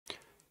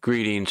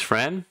Greetings,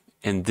 friend.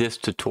 In this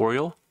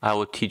tutorial, I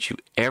will teach you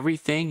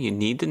everything you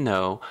need to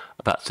know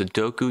about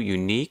Sudoku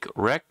Unique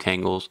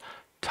Rectangles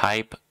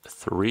Type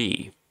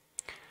 3.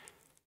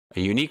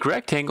 A unique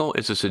rectangle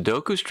is a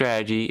Sudoku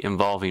strategy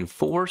involving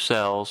 4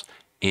 cells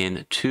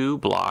in 2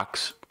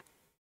 blocks,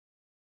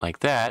 like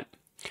that,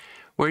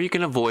 where you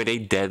can avoid a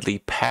deadly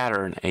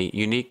pattern. A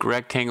unique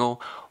rectangle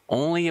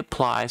only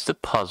applies to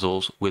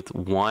puzzles with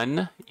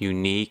one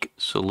unique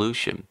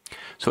solution.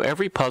 So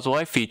every puzzle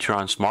I feature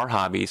on Smart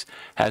Hobbies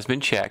has been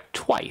checked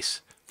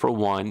twice for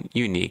one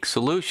unique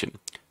solution.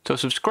 So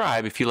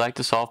subscribe if you like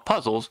to solve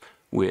puzzles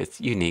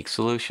with unique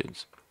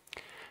solutions.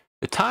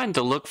 The time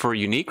to look for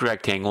unique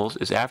rectangles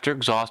is after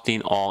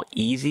exhausting all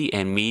easy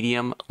and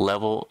medium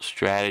level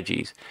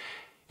strategies.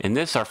 In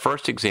this, our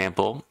first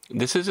example,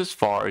 this is as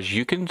far as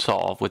you can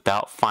solve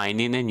without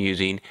finding and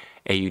using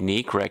a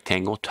unique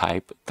rectangle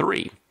type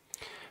 3.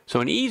 So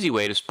an easy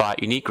way to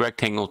spot unique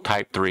rectangle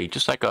type 3,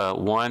 just like a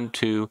 1,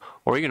 2,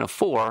 or even a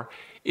 4,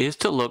 is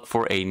to look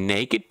for a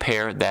naked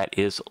pair that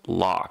is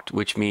locked,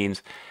 which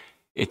means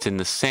it's in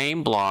the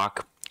same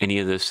block in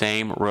either the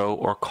same row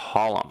or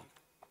column.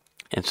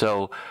 And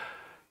so,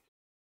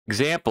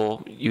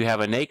 example, you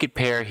have a naked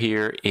pair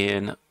here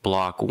in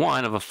block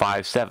 1 of a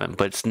 5, 7,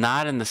 but it's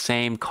not in the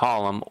same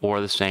column or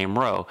the same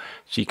row.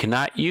 So you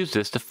cannot use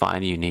this to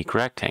find a unique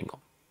rectangle.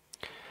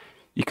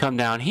 You come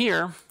down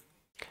here,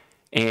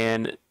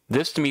 and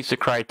this meets the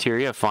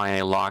criteria of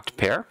finding a locked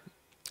pair.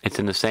 It's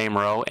in the same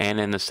row and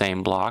in the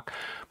same block.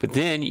 But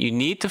then you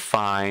need to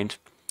find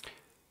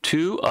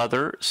 2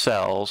 other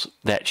cells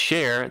that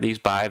share these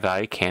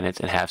bi-value candidates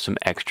and have some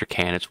extra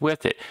candidates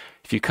with it.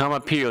 If you come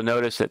up here, you'll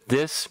notice that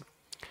this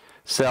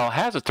cell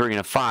has a 3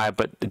 and a 5,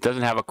 but it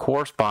doesn't have a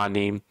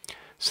corresponding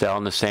cell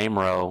in the same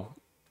row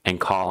and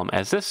column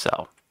as this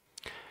cell.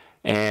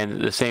 And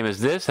the same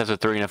as this has a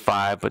 3 and a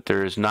 5, but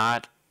there is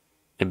not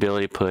the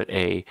ability to put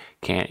a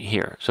candidate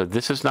here. So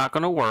this is not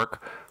going to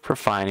work for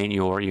finding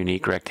your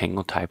unique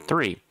rectangle type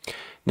 3.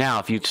 Now,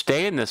 if you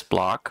stay in this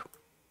block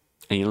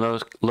and you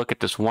look at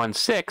this 1,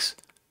 6,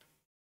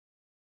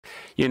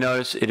 you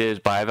notice it is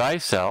bi-value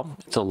cell.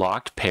 It's a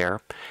locked pair.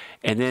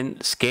 And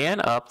then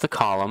scan up the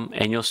column,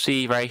 and you'll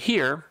see right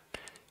here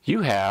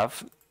you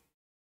have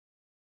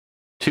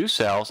 2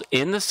 cells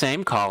in the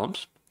same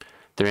columns.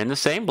 They're in the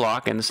same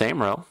block, in the same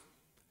row.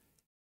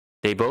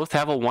 They both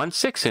have a 1,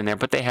 6 in there,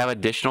 but they have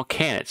additional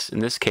candidates.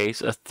 In this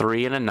case, a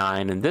 3 and a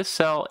 9 in this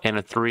cell and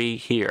a 3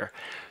 here.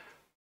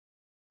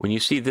 When you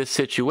see this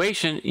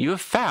situation, you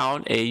have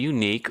found a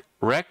unique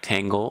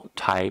rectangle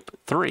type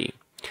 3.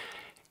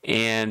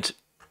 And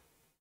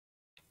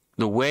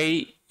the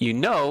way you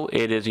know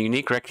it is a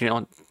unique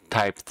rectangle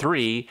type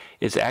 3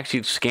 is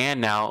actually scanned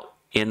now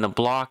in the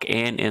block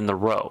and in the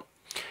row.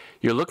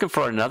 You're looking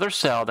for another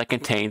cell that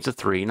contains a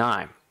 3,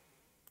 9.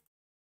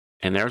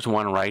 And there's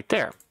one right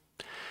there.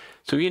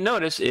 So what you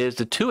notice is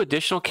the 2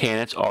 additional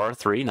candidates are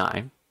 3,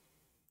 9,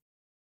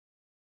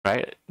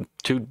 right?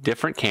 2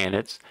 different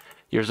candidates.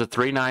 Here's a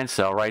 3, 9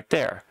 cell right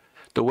there.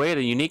 The way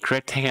the unique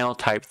rectangle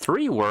type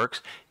 3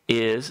 works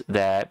is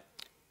that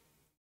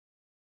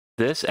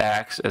this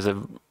acts as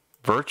a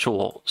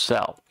virtual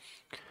cell.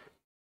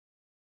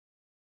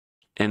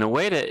 And the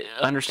way to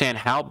understand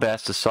how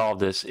best to solve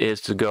this is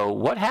to go,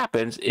 what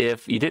happens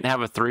if you didn't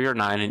have a 3 or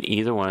 9 in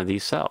either one of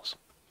these cells?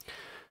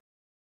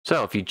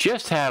 So if you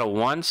just had a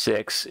 1,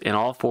 6 in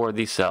all 4 of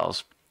these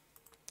cells,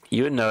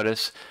 you would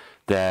notice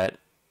that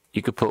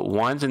you could put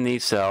 1s in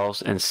these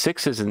cells and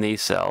 6s in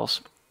these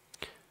cells,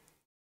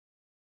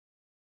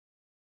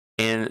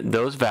 and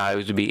those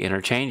values would be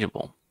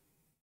interchangeable.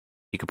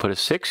 You could put a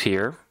 6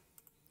 here,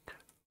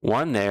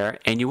 1 there,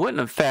 and you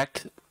wouldn't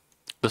affect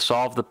the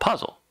solve of the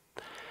puzzle.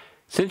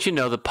 Since you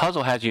know the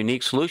puzzle has a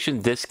unique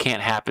solution, this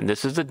can't happen.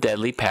 This is a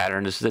deadly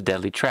pattern. This is a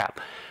deadly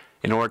trap.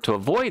 In order to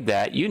avoid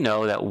that, you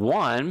know that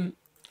one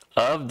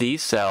of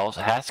these cells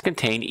has to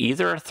contain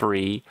either a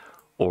 3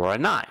 or a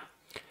 9.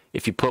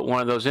 If you put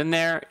one of those in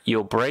there,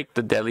 you'll break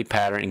the deadly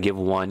pattern and give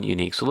one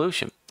unique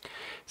solution.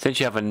 Since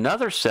you have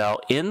another cell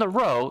in the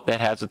row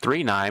that has a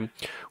 3, 9,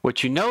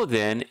 what you know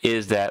then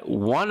is that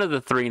one of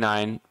the 3,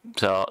 9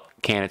 cell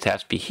candidates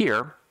has to be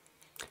here.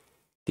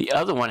 The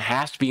other one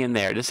has to be in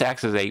there. This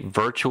acts as a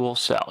virtual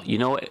cell. You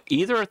know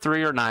either a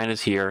 3 or 9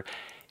 is here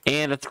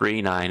and a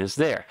 3, 9 is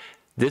there.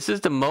 This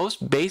is the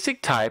most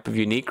basic type of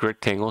unique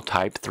rectangle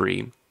type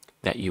 3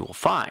 that you will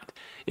find.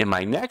 In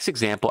my next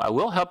example, I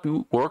will help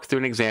you work through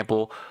an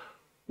example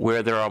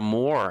where there are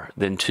more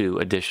than 2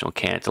 additional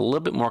candidates, a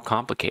little bit more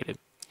complicated.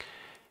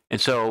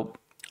 And so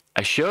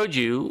I showed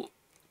you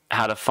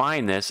how to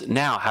find this.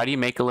 Now, how do you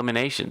make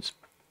eliminations?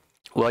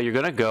 Well, you're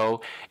going to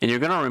go and you're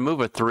going to remove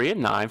a 3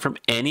 and 9 from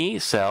any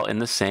cell in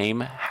the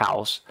same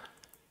house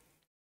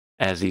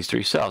as these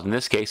 3 cells. In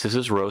this case, this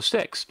is row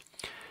 6.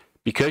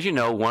 Because you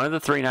know one of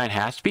the 3, 9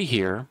 has to be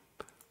here,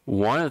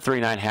 one of the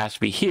 3, 9 has to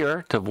be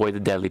here to avoid the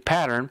deadly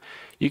pattern,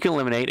 you can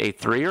eliminate a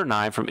 3 or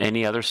 9 from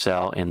any other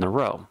cell in the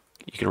row.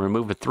 You can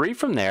remove a 3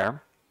 from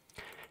there,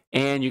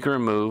 and you can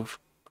remove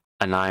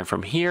a 9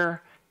 from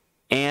here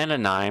and a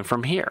 9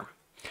 from here.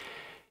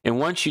 And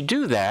once you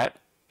do that,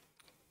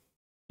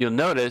 you'll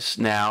notice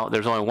now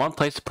there's only one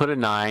place to put a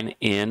 9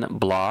 in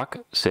block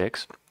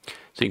 6. So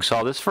you can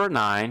solve this for a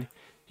 9.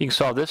 You can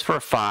solve this for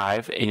a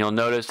 5, and you'll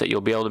notice that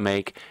you'll be able to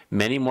make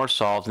many more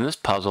solves in this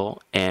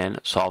puzzle and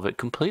solve it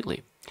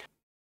completely.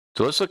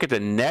 So let's look at the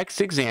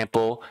next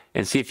example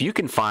and see if you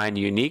can find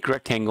unique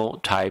rectangle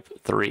type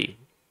 3.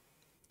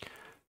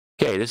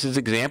 Okay, this is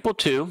example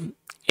 2,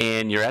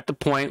 and you're at the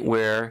point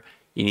where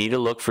you need to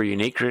look for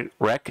unique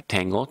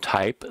rectangle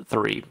type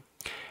 3.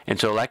 And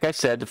so like I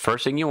said, the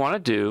first thing you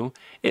want to do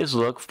is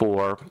look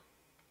for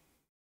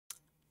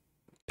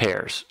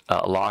pairs,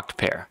 locked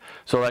pair.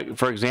 So like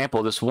for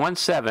example, this 1,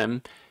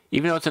 7,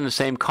 even though it's in the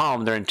same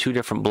column, they're in 2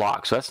 different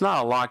blocks. So that's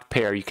not a locked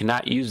pair. You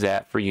cannot use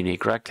that for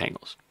unique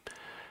rectangles.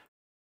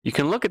 You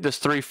can look at this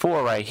 3,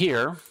 4 right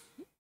here,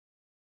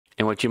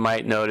 and what you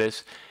might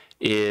notice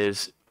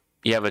is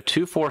you have a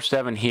 2, 4,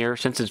 7 here.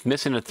 Since it's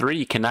missing a 3,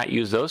 you cannot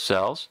use those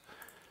cells.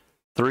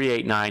 3,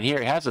 8, 9 here.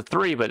 It has a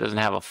 3, but it doesn't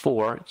have a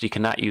 4, so you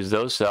cannot use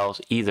those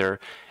cells either,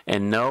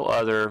 and no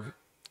other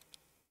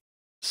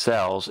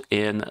cells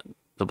in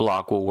the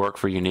block will work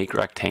for unique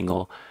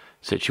rectangle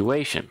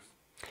situation.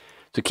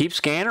 So keep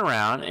scanning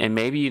around, and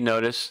maybe you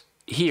notice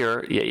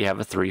here you have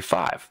a 3,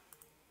 5.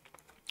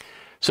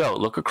 So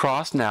look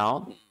across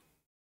now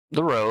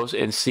the rows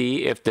and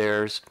see if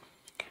there's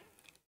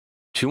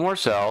 2 more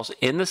cells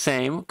in the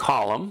same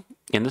column,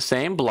 in the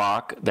same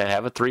block, that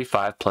have a 3,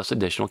 5 plus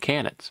additional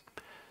candidates.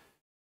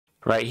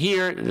 Right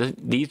here,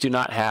 these do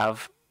not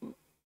have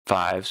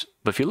 5s,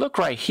 but if you look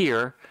right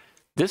here,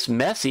 these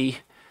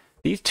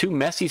 2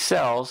 messy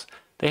cells,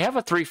 they have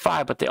a 3,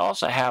 5, but they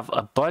also have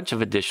a bunch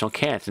of additional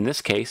candidates. In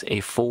this case, a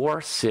 4,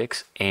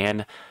 6,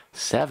 and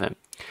 7.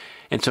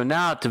 And so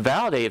now to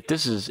validate if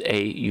this is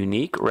a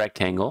unique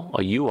rectangle,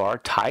 a UR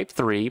type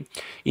 3,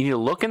 you need to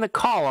look in the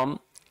column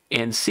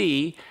and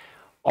see,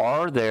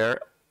 are there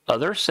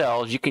other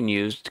cells you can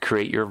use to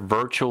create your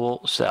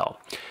virtual cell.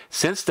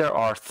 Since there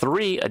are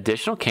 3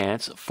 additional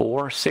candidates,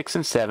 4, 6,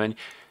 and 7,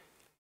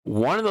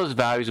 one of those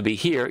values will be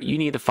here. You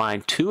need to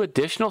find 2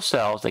 additional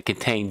cells that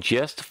contain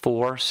just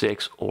 4,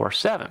 6, or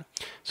 7.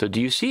 So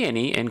do you see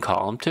any in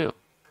column 2?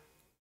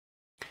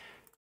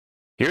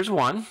 Here's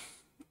one,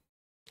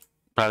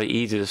 probably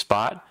easy to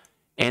spot.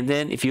 And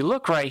then if you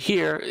look right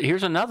here,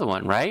 here's another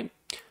one, right?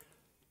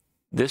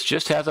 This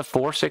just has a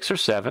 4, 6, or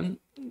 7.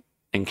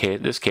 In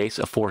this case,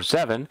 a 4,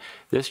 7.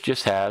 This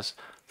just has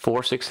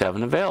 4, 6,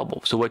 7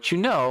 available. So what you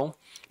know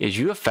is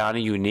you have found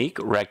a unique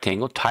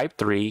rectangle type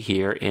 3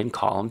 here in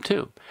column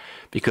 2,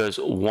 because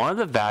one of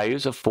the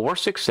values of 4,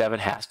 6, 7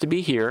 has to be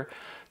here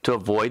to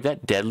avoid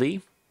that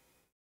deadly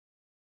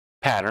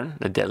pattern,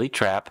 the deadly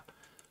trap.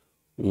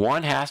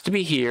 One has to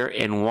be here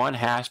and one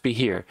has to be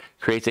here.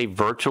 Creates a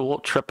virtual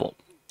triple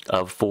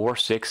of 4,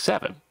 6,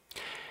 7.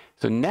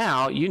 So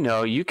now you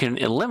know you can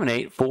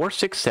eliminate 4,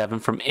 6, 7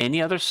 from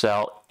any other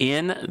cell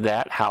in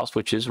that house,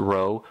 which is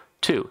row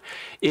 2.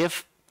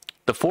 If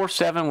the 4,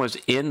 7 was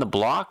in the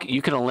block,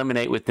 you can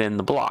eliminate within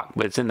the block.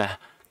 But it's in the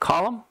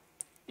column,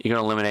 you're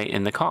going to eliminate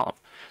in the column.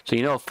 So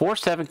you know 4,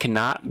 7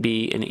 cannot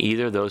be in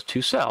either of those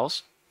 2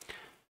 cells.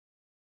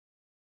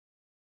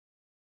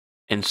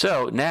 And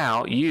so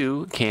now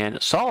you can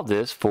solve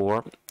this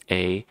for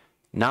a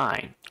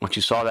 9. Once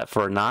you solve that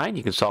for a 9,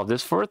 you can solve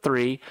this for a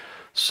 3,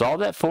 solve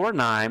that for a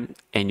 9,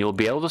 and you'll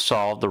be able to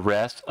solve the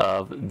rest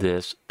of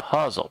this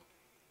puzzle.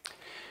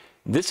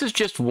 This is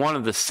just one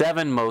of the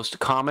 7 most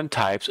common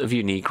types of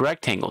unique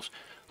rectangles.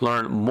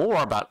 Learn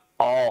more about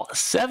all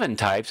 7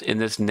 types in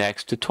this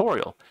next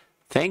tutorial.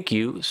 Thank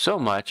you so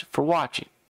much for watching.